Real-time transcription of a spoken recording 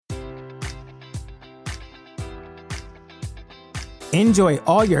Enjoy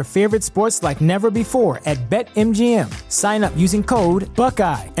all your favorite sports like never before at BetMGM. Sign up using code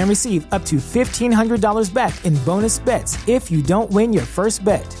Buckeye and receive up to $1,500 back in bonus bets if you don't win your first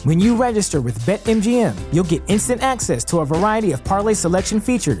bet. When you register with BetMGM, you'll get instant access to a variety of parlay selection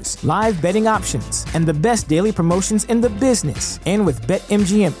features, live betting options, and the best daily promotions in the business. And with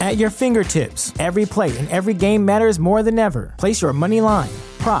BetMGM at your fingertips, every play and every game matters more than ever. Place your money line,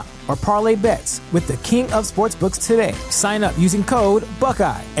 prop, or parlay bets with the king of sportsbooks today. Sign up using code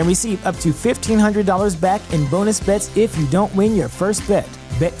Buckeye and receive up to $1,500 back in bonus bets if you don't win your first bet.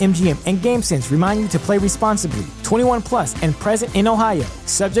 BetMGM and GameSense remind you to play responsibly. 21 plus and present in Ohio,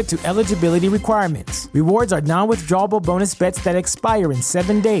 subject to eligibility requirements. Rewards are non-withdrawable bonus bets that expire in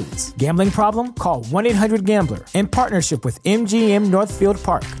 7 days. Gambling problem? Call 1-800-GAMBLER. In partnership with MGM Northfield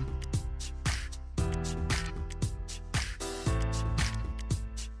Park.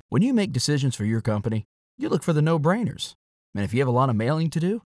 When you make decisions for your company, you look for the no-brainers. And if you have a lot of mailing to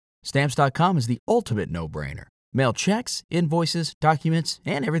do, Stamps.com is the ultimate no-brainer. Mail checks, invoices, documents,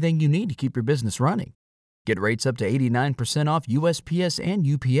 and everything you need to keep your business running. Get rates up to 89% off USPS and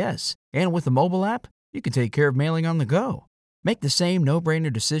UPS. And with the mobile app, you can take care of mailing on the go. Make the same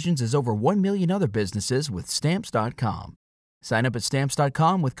no-brainer decisions as over 1 million other businesses with Stamps.com. Sign up at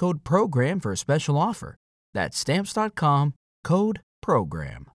Stamps.com with code PROGRAM for a special offer. That's Stamps.com, code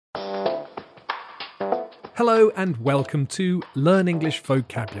PROGRAM. Hello and welcome to Learn English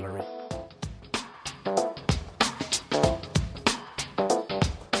Vocabulary.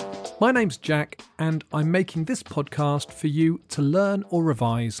 My name's Jack and I'm making this podcast for you to learn or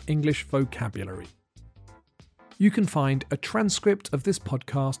revise English vocabulary. You can find a transcript of this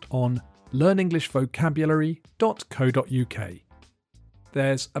podcast on learnenglishvocabulary.co.uk.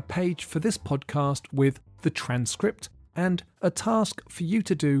 There's a page for this podcast with the transcript and a task for you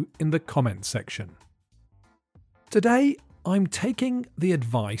to do in the comments section. Today, I'm taking the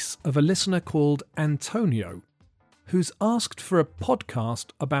advice of a listener called Antonio, who's asked for a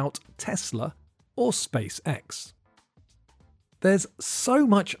podcast about Tesla or SpaceX. There's so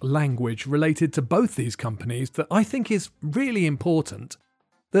much language related to both these companies that I think is really important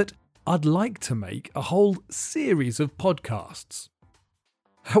that I'd like to make a whole series of podcasts.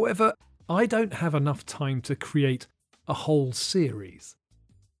 However, I don't have enough time to create a whole series.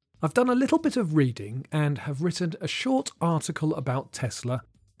 I've done a little bit of reading and have written a short article about Tesla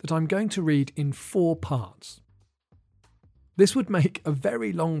that I'm going to read in 4 parts. This would make a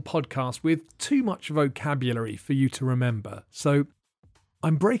very long podcast with too much vocabulary for you to remember, so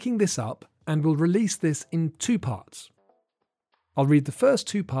I'm breaking this up and will release this in 2 parts. I'll read the first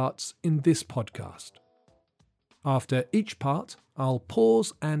 2 parts in this podcast. After each part, I'll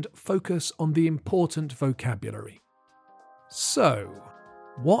pause and focus on the important vocabulary. So,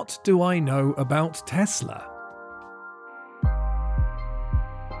 what do I know about Tesla?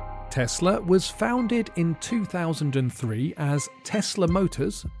 Tesla was founded in 2003 as Tesla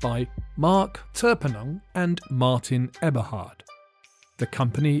Motors by Mark Terpenung and Martin Eberhard. The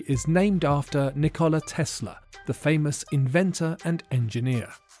company is named after Nikola Tesla, the famous inventor and engineer.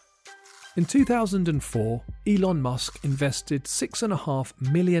 In 2004, Elon Musk invested $6.5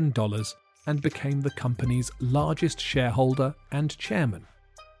 million and became the company's largest shareholder and chairman.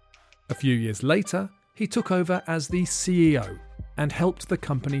 A few years later, he took over as the CEO and helped the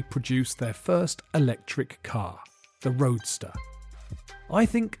company produce their first electric car, the Roadster. I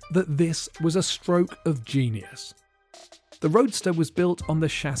think that this was a stroke of genius. The Roadster was built on the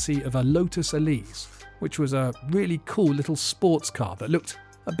chassis of a Lotus Elise, which was a really cool little sports car that looked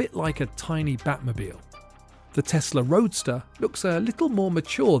a bit like a tiny Batmobile. The Tesla Roadster looks a little more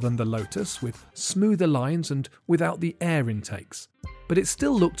mature than the Lotus, with smoother lines and without the air intakes, but it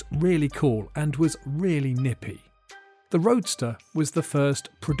still looked really cool and was really nippy. The Roadster was the first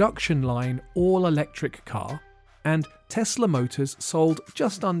production line all-electric car, and Tesla Motors sold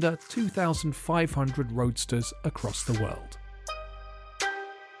just under 2,500 Roadsters across the world.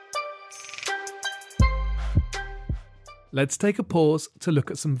 Let's take a pause to look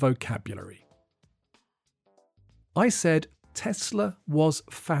at some vocabulary. I said Tesla was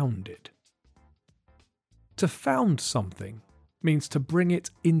founded. To found something means to bring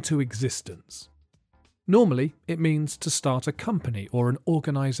it into existence. Normally, it means to start a company or an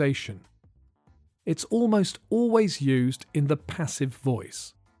organisation. It's almost always used in the passive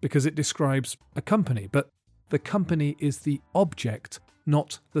voice because it describes a company, but the company is the object,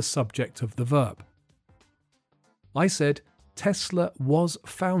 not the subject of the verb. I said Tesla was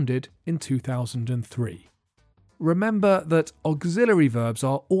founded in 2003. Remember that auxiliary verbs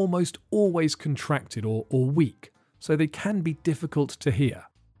are almost always contracted or weak, so they can be difficult to hear.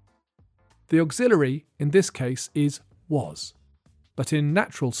 The auxiliary in this case is was. but in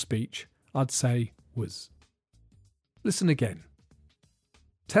natural speech, I'd say was. Listen again.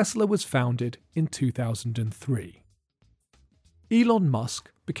 Tesla was founded in 2003. Elon Musk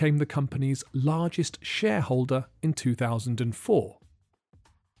became the company's largest shareholder in 2004.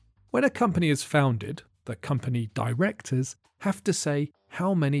 When a company is founded, the company directors have to say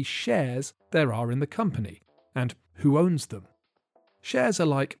how many shares there are in the company and who owns them. Shares are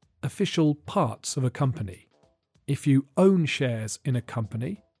like official parts of a company. If you own shares in a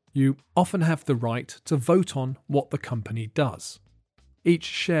company, you often have the right to vote on what the company does. Each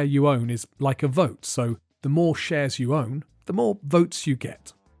share you own is like a vote, so the more shares you own, the more votes you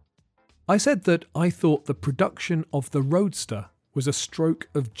get. I said that I thought the production of the Roadster was a stroke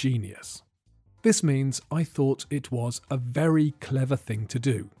of genius. This means I thought it was a very clever thing to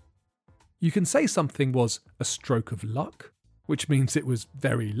do. You can say something was a stroke of luck, which means it was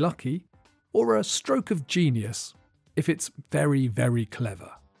very lucky, or a stroke of genius if it's very, very clever.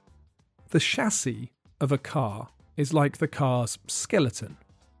 The chassis of a car is like the car's skeleton.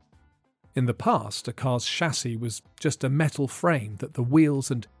 In the past, a car's chassis was just a metal frame that the wheels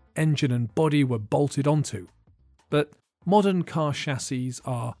and engine and body were bolted onto. But modern car chassis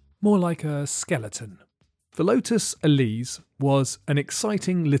are more like a skeleton. The Lotus Elise was an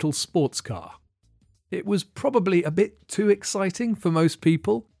exciting little sports car. It was probably a bit too exciting for most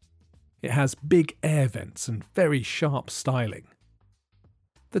people. It has big air vents and very sharp styling.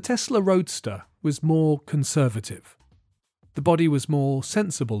 The Tesla Roadster was more conservative. The body was more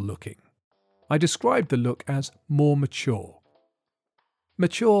sensible looking. I described the look as more mature.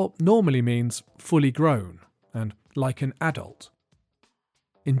 Mature normally means fully grown and like an adult.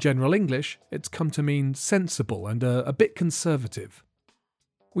 In general English, it's come to mean sensible and a bit conservative.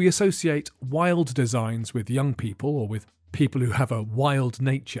 We associate wild designs with young people or with people who have a wild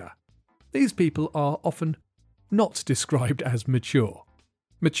nature. These people are often not described as mature.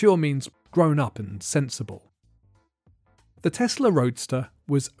 Mature means grown up and sensible. The Tesla Roadster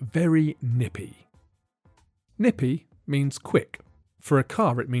was very nippy. Nippy means quick. For a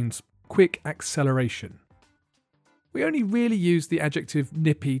car, it means quick acceleration. We only really use the adjective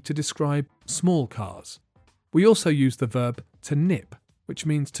nippy to describe small cars. We also use the verb to nip, which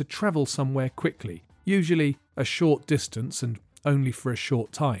means to travel somewhere quickly, usually a short distance and only for a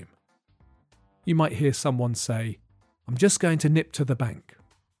short time. You might hear someone say, "I'm just going to nip to the bank."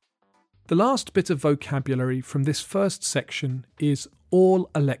 The last bit of vocabulary from this first section is all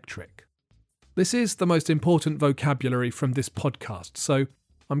electric. This is the most important vocabulary from this podcast, so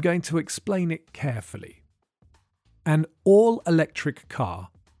I'm going to explain it carefully. An all-electric car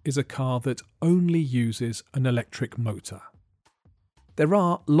is a car that only uses an electric motor. There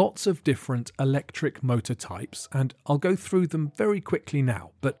are lots of different electric motor types, and I'll go through them very quickly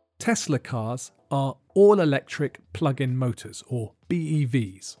now, but Tesla cars are all-electric plug-in motors, or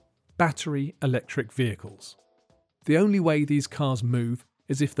BEVs, battery electric vehicles. The only way these cars move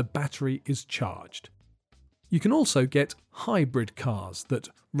is if the battery is charged. You can also get hybrid cars that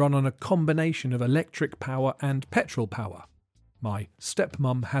run on a combination of electric power and petrol power. My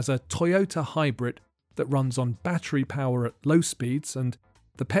stepmom has a Toyota hybrid that runs on battery power at low speeds, and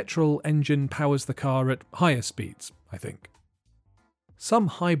the petrol engine powers the car at higher speeds, I think. Some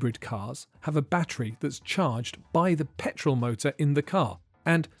hybrid cars have a battery that's charged by the petrol motor in the car,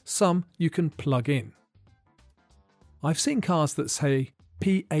 and some you can plug in. I've seen cars that say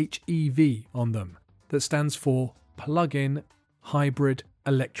PHEV on them, that stands for plug-in hybrid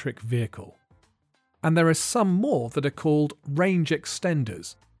electric vehicle. And there are some more that are called range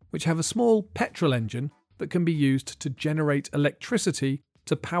extenders, which have a small petrol engine that can be used to generate electricity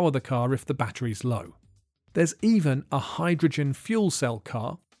to power the car if the battery's low. There's even a hydrogen fuel cell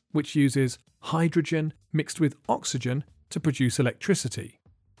car, which uses hydrogen mixed with oxygen to produce electricity.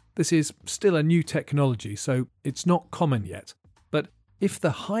 This is still a new technology, so it's not common yet. But if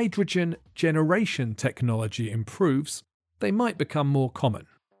the hydrogen generation technology improves, they might become more common.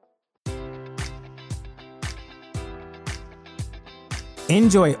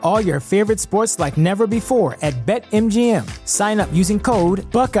 Enjoy all your favorite sports like never before at BetMGM. Sign up using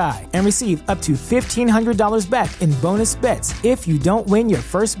code Buckeye and receive up to $1,500 back in bonus bets if you don't win your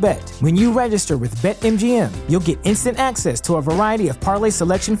first bet. When you register with BetMGM, you'll get instant access to a variety of parlay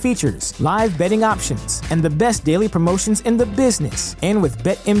selection features, live betting options, and the best daily promotions in the business. And with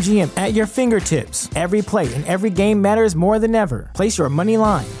BetMGM at your fingertips, every play and every game matters more than ever. Place your money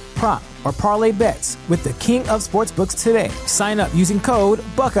line, prop, or parlay bets with the king of sportsbooks today. Sign up using code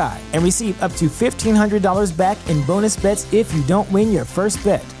Buckeye and receive up to $1,500 back in bonus bets if you don't win your first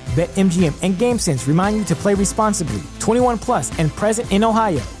bet. BetMGM and GameSense remind you to play responsibly. 21 plus and present in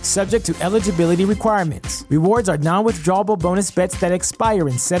Ohio, subject to eligibility requirements. Rewards are non-withdrawable bonus bets that expire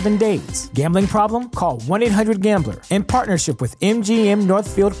in 7 days. Gambling problem? Call 1-800-GAMBLER. In partnership with MGM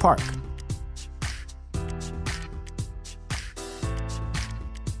Northfield Park.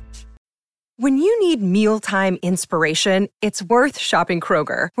 When you need mealtime inspiration, it's worth shopping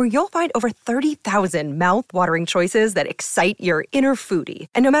Kroger, where you'll find over 30,000 mouth-watering choices that excite your inner foodie.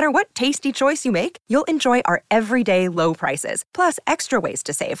 And no matter what tasty choice you make, you'll enjoy our everyday low prices, plus extra ways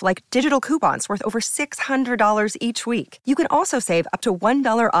to save, like digital coupons worth over $600 each week. You can also save up to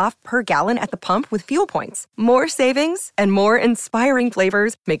 $1 off per gallon at the pump with fuel points. More savings and more inspiring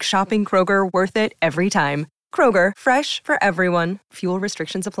flavors make shopping Kroger worth it every time. Kroger, fresh for everyone. Fuel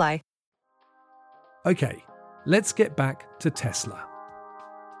restrictions apply. Okay, let's get back to Tesla.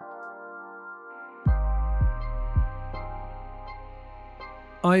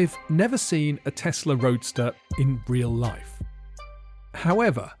 I've never seen a Tesla Roadster in real life.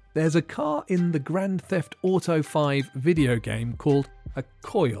 However, there's a car in the Grand Theft Auto 5 video game called a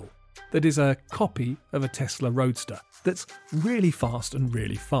Coil that is a copy of a Tesla Roadster that's really fast and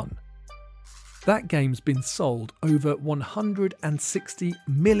really fun. That game's been sold over 160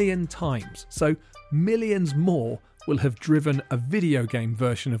 million times, so millions more will have driven a video game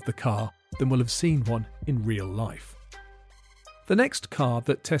version of the car than will have seen one in real life. The next car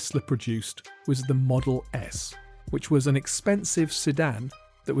that Tesla produced was the Model S, which was an expensive sedan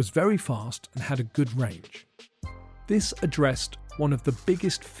that was very fast and had a good range. This addressed one of the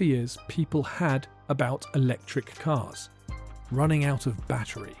biggest fears people had about electric cars: running out of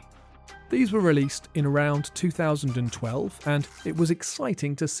battery. These were released in around 2012, and it was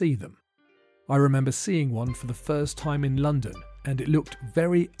exciting to see them. I remember seeing one for the first time in London, and it looked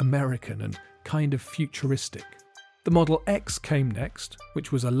very American and kind of futuristic. The Model X came next,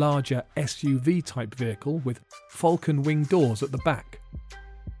 which was a larger SUV-type vehicle with falcon wing doors at the back.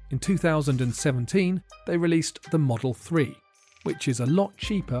 In 2017, they released the Model 3, which is a lot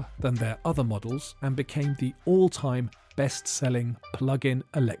cheaper than their other models and became the all-time best-selling plug-in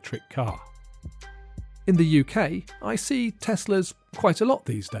electric car. In the UK, I see Teslas quite a lot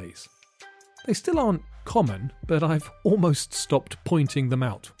these days. They still aren't common, but I've almost stopped pointing them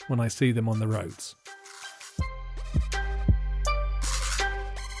out when I see them on the roads.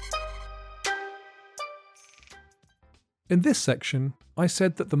 In this section, I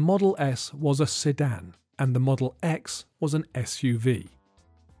said that the Model S was a sedan and the Model X was an SUV.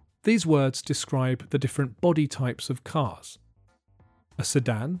 These words describe the different body types of cars. A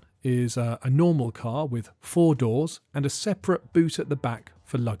sedan is a normal car with 4 doors and a separate boot at the back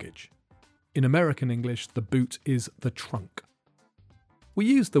for luggage. In American English, the boot is the trunk. We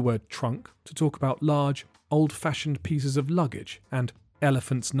use the word trunk to talk about large, old-fashioned pieces of luggage and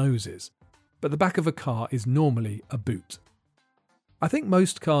elephants' noses, but the back of a car is normally a boot. I think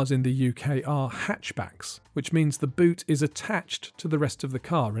most cars in the UK are hatchbacks, which means the boot is attached to the rest of the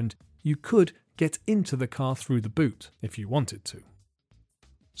car and you could get into the car through the boot if you wanted to.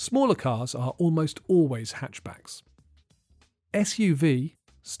 Smaller cars are almost always hatchbacks. SUV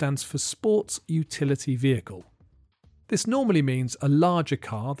stands for Sports Utility Vehicle. This normally means a larger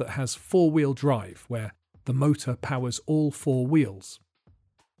car that has 4-wheel drive, where the motor powers all 4 wheels.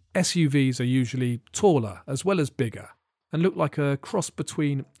 SUVs are usually taller as well as bigger, and look like a cross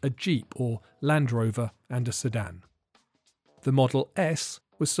between a Jeep or Land Rover and a sedan. The Model S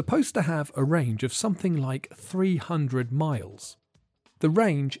was supposed to have a range of something like 300 miles. The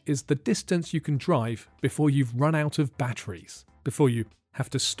range is the distance you can drive before you've run out of batteries, before you have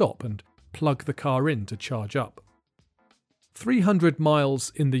to stop and plug the car in to charge up. 300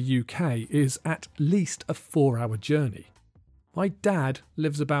 miles in the UK is at least a 4-hour journey. My dad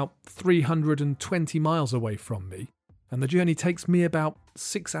lives about 320 miles away from me, and the journey takes me about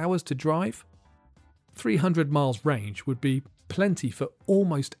 6 hours to drive. 300 miles range would be plenty for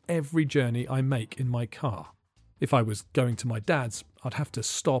almost every journey I make in my car. If I was going to my dad's, I'd have to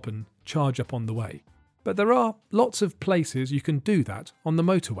stop and charge up on the way. But there are lots of places you can do that on the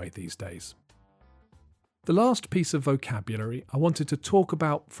motorway these days. The last piece of vocabulary I wanted to talk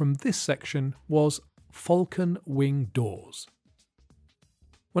about from this section was falcon wing doors.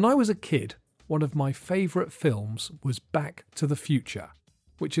 When I was a kid, one of my favourite films was Back to the Future,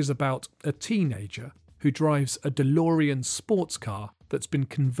 which is about a teenager who drives a DeLorean sports car that's been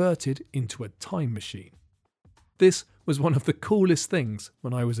converted into a time machine. This was one of the coolest things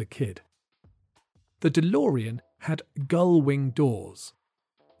when I was a kid. The DeLorean had gull wing doors.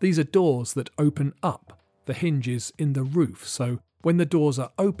 These are doors that open up the hinges in the roof, so when the doors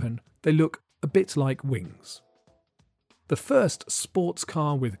are open, they look a bit like wings. The first sports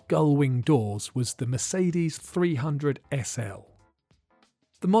car with gull-wing doors was the Mercedes 300 SL.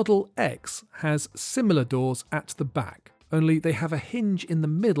 The Model X has similar doors at the back, only they have a hinge in the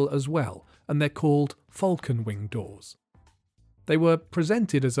middle as well, and they're called falcon wing doors. They were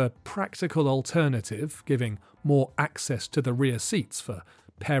presented as a practical alternative, giving more access to the rear seats for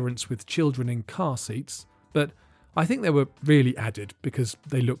parents with children in car seats, but I think they were really added because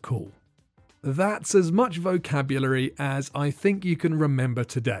they look cool. That's as much vocabulary as I think you can remember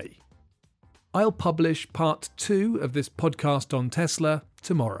today. I'll publish part 2 of this podcast on Tesla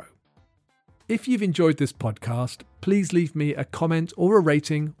tomorrow. If you've enjoyed this podcast, please leave me a comment or a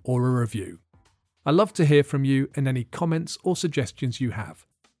rating or a review. I love to hear from you and any comments or suggestions you have.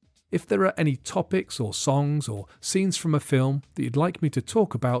 If there are any topics or songs or scenes from a film that you'd like me to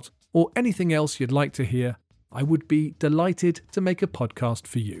talk about or anything else you'd like to hear, I would be delighted to make a podcast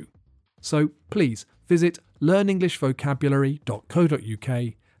for you. So please visit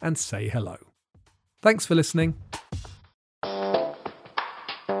learnenglishvocabulary.co.uk and say hello. Thanks for listening.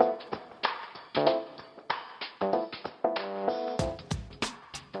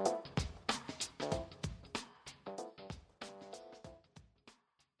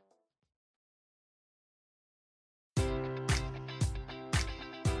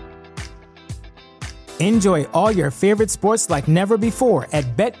 Enjoy all your favorite sports like never before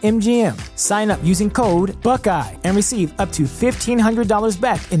at BetMGM. Sign up using code Buckeye and receive up to $1,500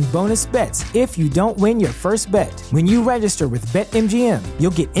 back in bonus bets if you don't win your first bet. When you register with BetMGM, you'll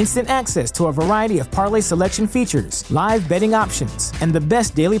get instant access to a variety of parlay selection features, live betting options, and the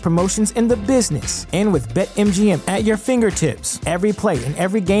best daily promotions in the business. And with BetMGM at your fingertips, every play and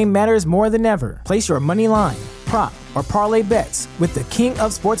every game matters more than ever. Place your money line, prop, or parlay bets with the king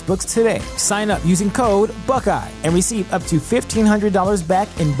of sportsbooks today. Sign up using code Buckeye and receive up to $1,500 back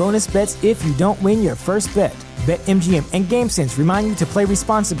in bonus bets if you don't win your first bet. BetMGM and GameSense remind you to play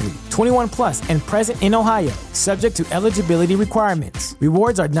responsibly. 21 plus and present in Ohio, subject to eligibility requirements.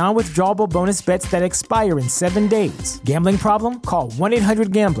 Rewards are non-withdrawable bonus bets that expire in 7 days. Gambling problem? Call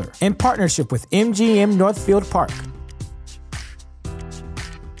 1-800-GAMBLER. In partnership with MGM Northfield Park.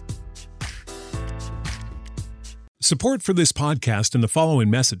 Support for this podcast and the following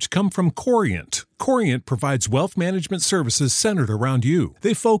message come from Corient. Corient provides wealth management services centered around you.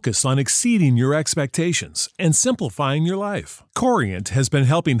 They focus on exceeding your expectations and simplifying your life. Corient has been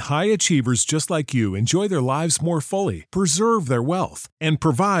helping high achievers just like you enjoy their lives more fully, preserve their wealth, and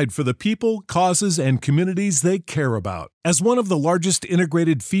provide for the people, causes, and communities they care about. As one of the largest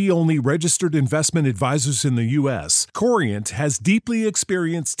integrated fee-only registered investment advisors in the U.S., Corient has deeply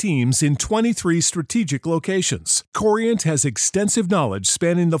experienced teams in 23 strategic locations. Corient has extensive knowledge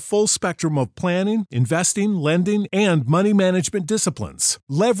spanning the full spectrum of planning, investing, lending, and money management disciplines.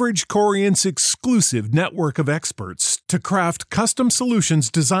 Leverage Corient's exclusive network of experts to craft custom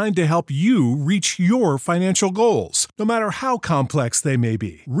solutions designed to help you reach your financial goals, no matter how complex they may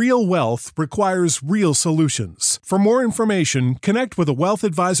be. Real wealth requires real solutions. For more information, connect with a wealth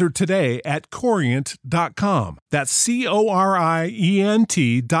advisor today at Corient.com. That's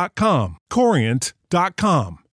Corient.com. Corient.com.